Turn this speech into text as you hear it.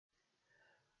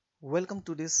Welcome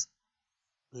to this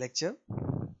lecture.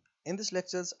 In this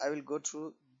lectures, I will go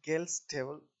through Gale's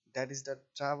table, that is the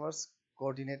traverse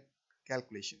coordinate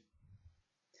calculation.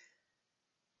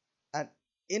 And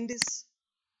in this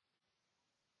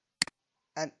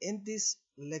in these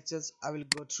lectures, I will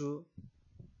go through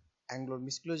angular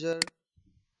misclosure,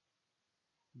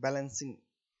 balancing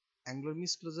angular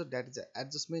misclosure, that is the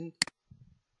adjustment,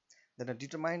 then a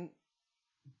determine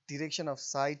direction of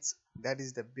sides, that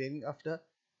is the bearing of the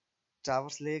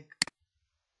traverse leg,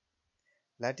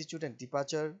 latitude and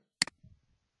departure,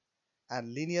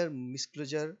 and linear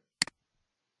misclosure,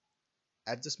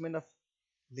 adjustment of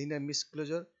linear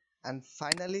misclosure, and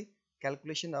finally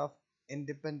calculation of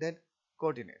independent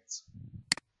coordinates.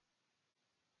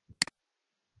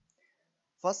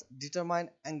 First, determine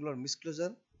angular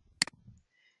misclosure.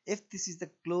 If this is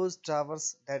the closed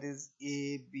traverse, that is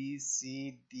A, B,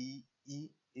 C, D,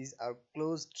 E is our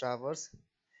closed traverse,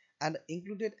 and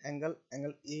included angle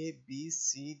A, B,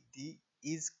 C, D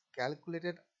is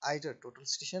calculated either total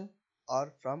station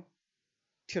or from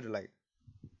theodolite,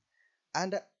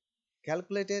 and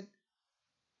calculated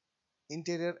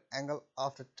interior angle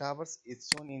of the traverse is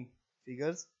shown in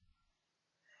figures,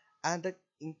 and the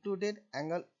included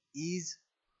angle is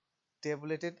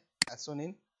tabulated as shown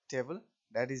in table,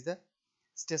 that is the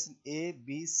station A,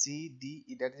 B, C, D,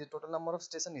 E, that is the total number of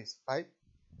station is 5,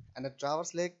 and the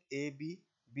traverse leg A, B,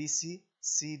 B, C,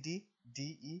 C, D,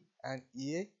 D, E and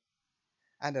E, A,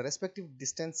 and the respective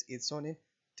distance is shown in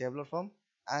tabular form,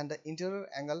 and the interior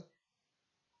angle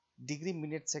degree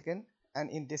minute second, and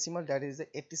in decimal that is the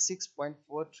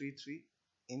 86.433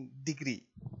 in degree.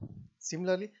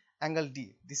 Similarly, angle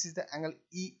D, this is the angle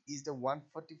E is the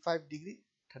 145 degree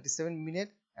 37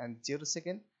 minute and 0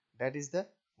 second, that is the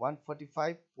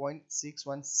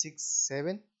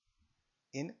 145.6167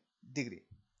 in degree.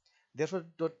 Therefore,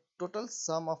 the total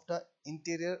sum of the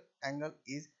interior angle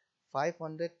is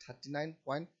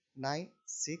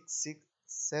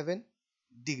 539.9667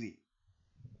 degree.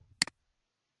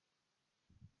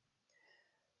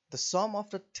 The sum of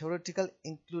the theoretical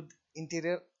include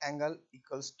interior angle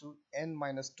equals to n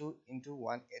minus 2 into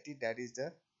 180, that is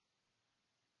the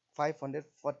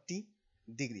 540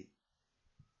 degree.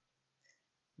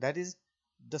 That is,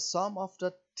 the sum of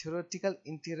the theoretical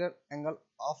interior angle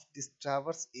of this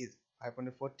traverse is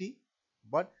 540,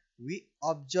 but we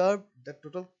observed the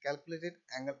total calculated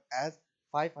angle as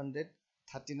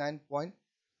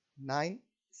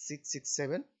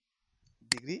 539.9667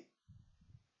 degree.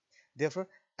 Therefore,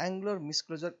 angular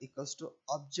misclosure equals to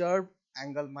observed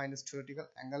angle minus theoretical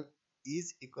angle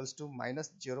is equals to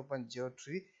minus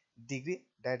 0.03 degree,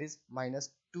 that is minus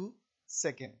 2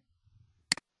 second.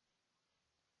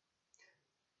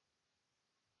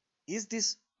 Is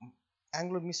this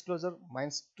angular misclosure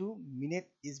minus 2 minute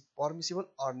is permissible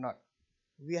or not?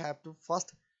 We have to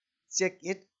first check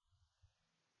it.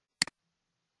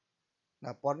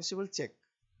 Now, permissible check.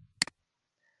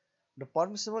 The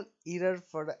permissible error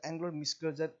for the angular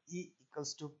misclosure E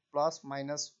equals to plus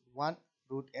minus 1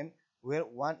 root n, where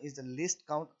 1 is the least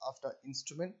count of the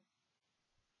instrument,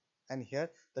 and here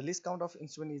the least count of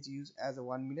instrument is used as a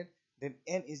 1 minute, then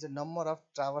n is the number of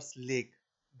traverse leg,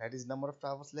 that is number of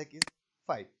traverse leg is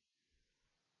 5,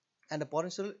 and the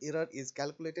permissible error is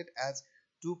calculated as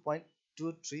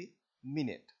 2.23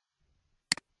 minute.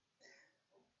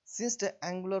 Since the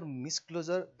angular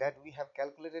misclosure that we have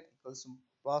calculated equals to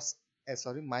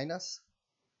minus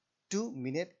 2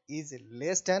 minute is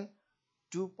less than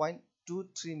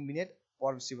 2.23 minute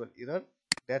permissible error,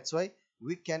 that's why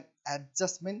we can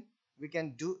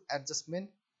do adjustment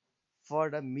for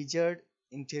the measured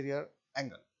interior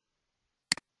angle.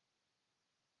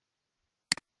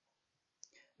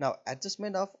 Now,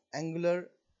 adjustment of angular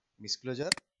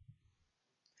misclosure,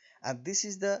 and this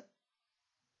is the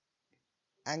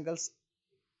angles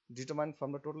determined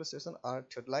from the total station or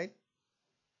theodolite.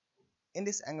 In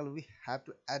this angle we have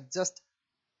to adjust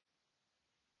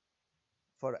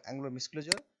for angular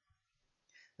misclosure,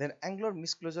 then angular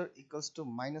misclosure equals to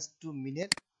minus 2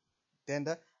 minute, then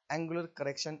the angular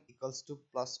correction equals to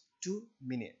plus 2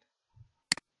 minute.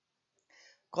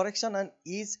 Correction on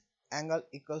each angle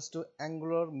equals to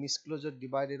angular misclosure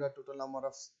divided by total number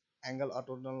of angle or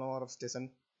total number of station,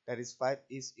 that is 5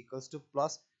 is equals to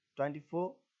plus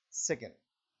 24 second.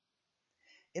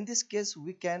 In this case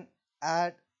we can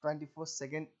add 24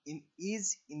 second in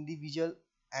each individual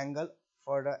angle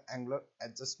for the angular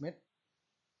adjustment,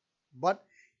 but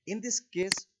in this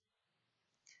case,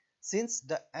 since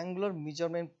the angular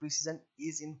measurement precision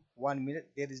is in 1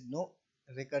 minute, there is no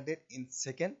recorded in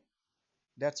second,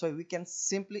 that's why we can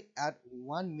simply add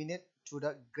 1 minute to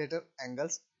the greater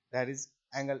angles, that is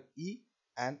angle E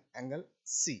and angle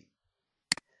C.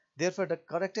 Therefore, the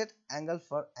corrected angle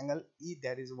for angle E,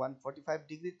 that is 145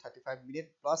 degree 35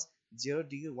 minute plus 0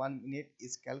 degree 1 minute,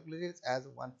 is calculated as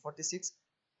 146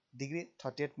 degree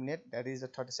 38 minute, that is the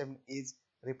 37 is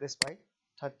replaced by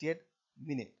 38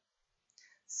 minute.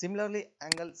 Similarly,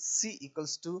 angle C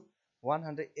equals to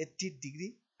 180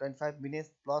 degree 25 minutes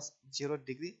plus 0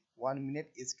 degree 1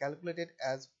 minute is calculated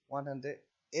as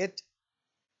 108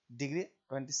 degree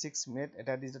 26 minute,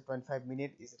 that is the 25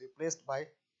 minute is replaced by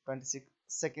 26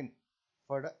 second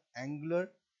for the angular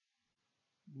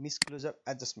misclosure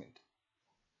adjustment.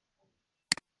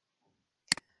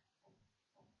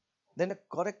 Then the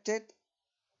corrected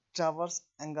traverse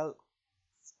angle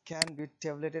can be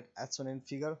tabulated as shown in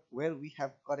figure, where we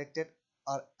have corrected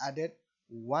or added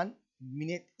 1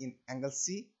 minute in angle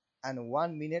C and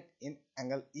 1 minute in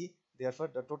angle E. Therefore,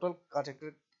 the total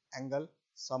corrected angle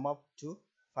sum up to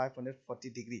 540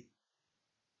 degree.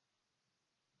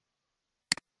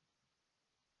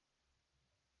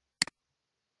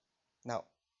 Now,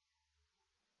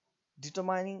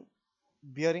 determining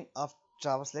bearing of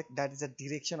traverse leg, that is the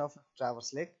direction of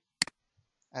traverse leg,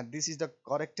 and this is the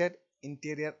corrected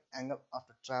interior angle of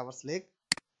the traverse leg.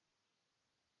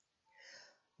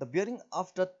 The bearing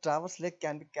of the traverse leg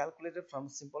can be calculated from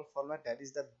simple format, that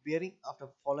is the bearing of the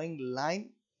following line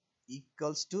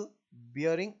equals to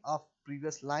bearing of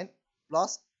previous line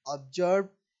plus observed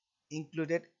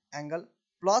included angle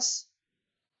plus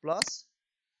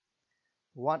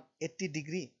 180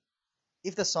 degree.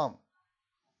 If the sum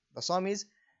is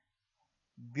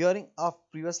bearing of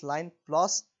previous line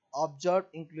plus observed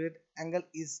included angle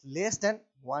is less than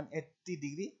 180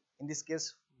 degree, in this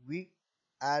case we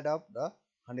add up the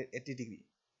 180 degree.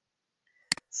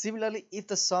 Similarly, if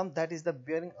the sum, that is the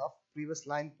bearing of previous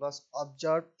line plus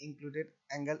observed included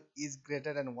angle, is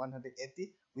greater than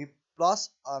 180, we plus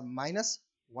or minus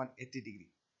 180 degree.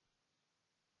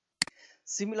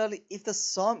 Similarly, if the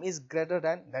sum is greater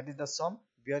than, that is the sum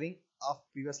bearing of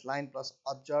previous line plus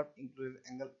observed included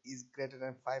angle is greater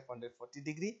than 540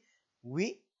 degree,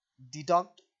 we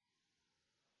deduct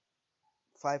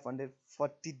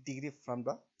 540 degree from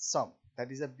the sum,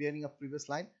 that is the bearing of previous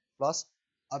line plus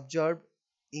observed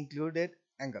included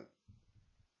angle.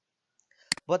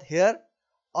 But here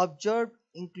observed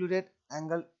included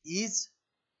angle is,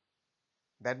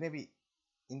 that may be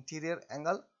interior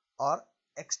angle or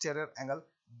exterior angle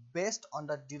based on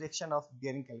the direction of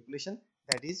bearing calculation,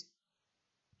 that is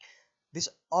this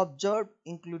observed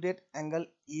included angle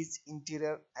is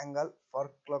interior angle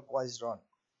for clockwise run.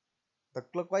 The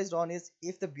clockwise run is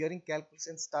if the bearing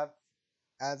calculation start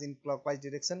as in clockwise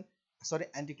direction, sorry,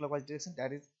 anti-clockwise direction,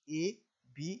 that is A,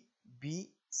 B,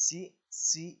 B, C,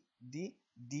 C, D,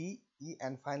 D, E,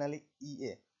 and finally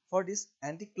EA. For this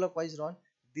anti-clockwise run,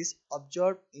 this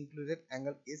observed included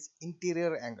angle is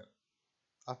interior angle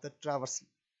of the traverse.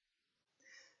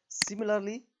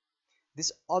 Similarly,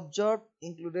 this observed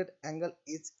included angle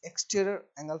is exterior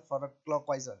angle for a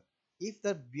clockwise run. If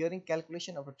the bearing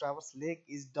calculation of a traverse leg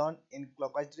is done in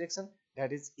clockwise direction,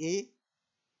 that is A,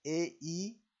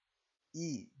 E,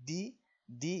 E, D,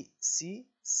 D, C,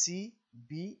 C,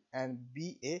 B, and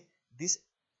B, A, this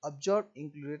observed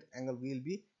included angle will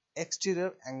be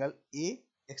exterior angle A,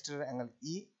 exterior angle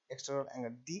E, exterior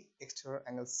angle D, exterior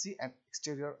angle C, and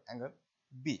exterior angle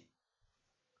B.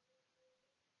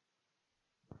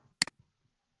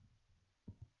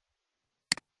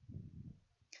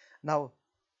 Now,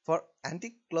 for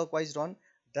anti-clockwise run,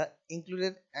 the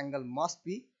included angle must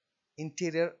be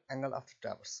interior angle of the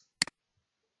traverse.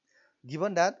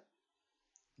 Given that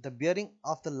the bearing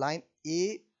of the line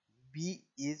AB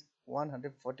is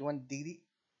 141 degree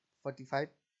 45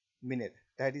 minute,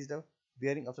 that is the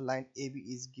bearing of the line AB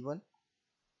is given,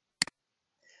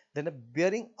 then the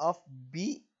bearing of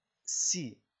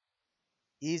BC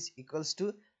is equals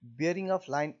to bearing of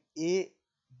line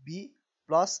AB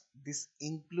plus this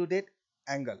included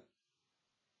angle.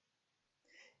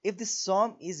 If the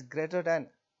sum is greater than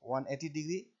 180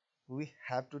 degree, we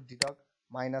have to deduct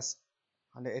minus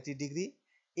 180 degree.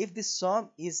 If the sum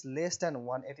is less than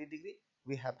 180 degree,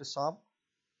 we have to sum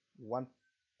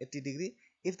 180 degree.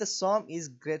 If the sum is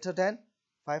greater than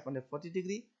 540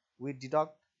 degree, we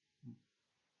deduct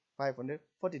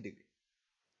 540 degree.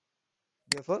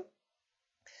 Therefore,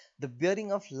 the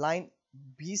bearing of line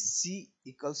BC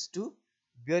equals to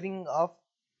bearing of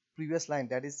previous line,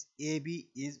 that is AB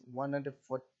is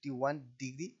 141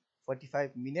 degree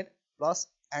 45 minute plus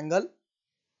angle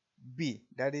B,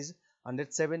 that is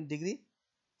 107 degree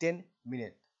 10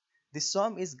 minute. The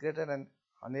sum is greater than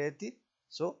 180,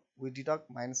 so we deduct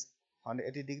minus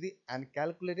 180 degree and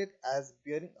calculated as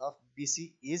bearing of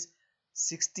BC is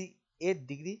 68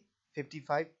 degree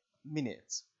 55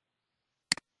 minutes.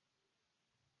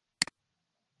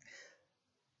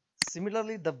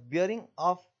 Similarly, the bearing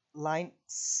of line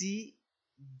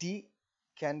CD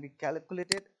can be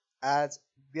calculated as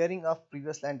bearing of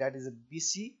previous line, that is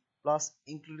BC plus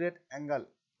included angle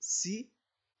C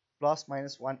plus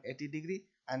minus 180 degree,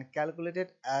 and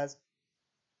calculated as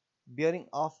bearing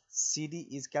of CD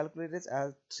is calculated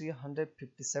as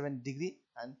 357 degree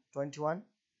and 21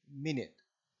 minute.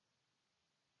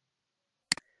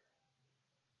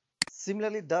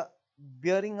 Similarly, the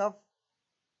bearing of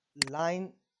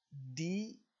line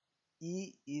DE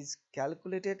is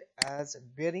calculated as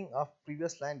bearing of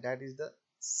previous line, that is the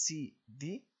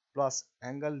CD plus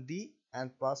angle D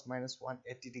and plus minus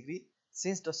 180 degree.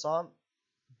 Since the sum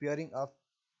bearing of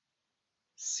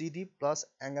CD plus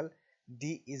angle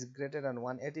D is greater than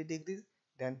 180 degrees,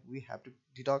 then we have to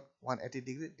deduct 180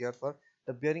 degrees. Therefore,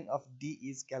 the bearing of D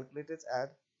is calculated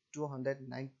at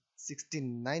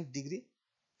 269 degree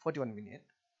 41 minute.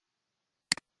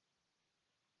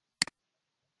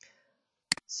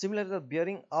 Similarly, the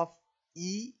bearing of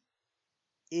EA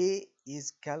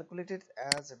is calculated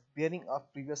as a bearing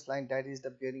of previous line, that is the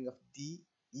bearing of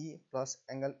DE plus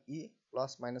angle E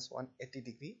plus minus 180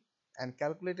 degree, and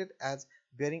calculated as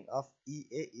bearing of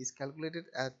EA is calculated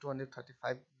at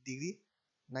 235 degree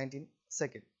 19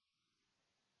 second.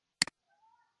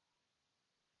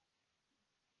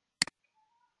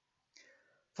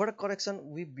 For the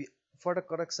correction,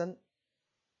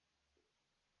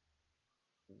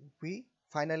 we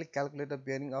finally calculate the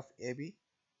bearing of AB,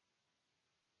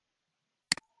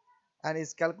 and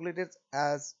is calculated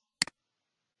as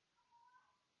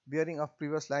bearing of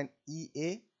previous line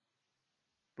EA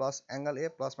plus angle A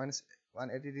plus minus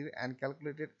 180 degree, and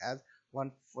calculated as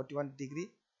 141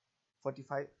 degree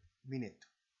 45 minute.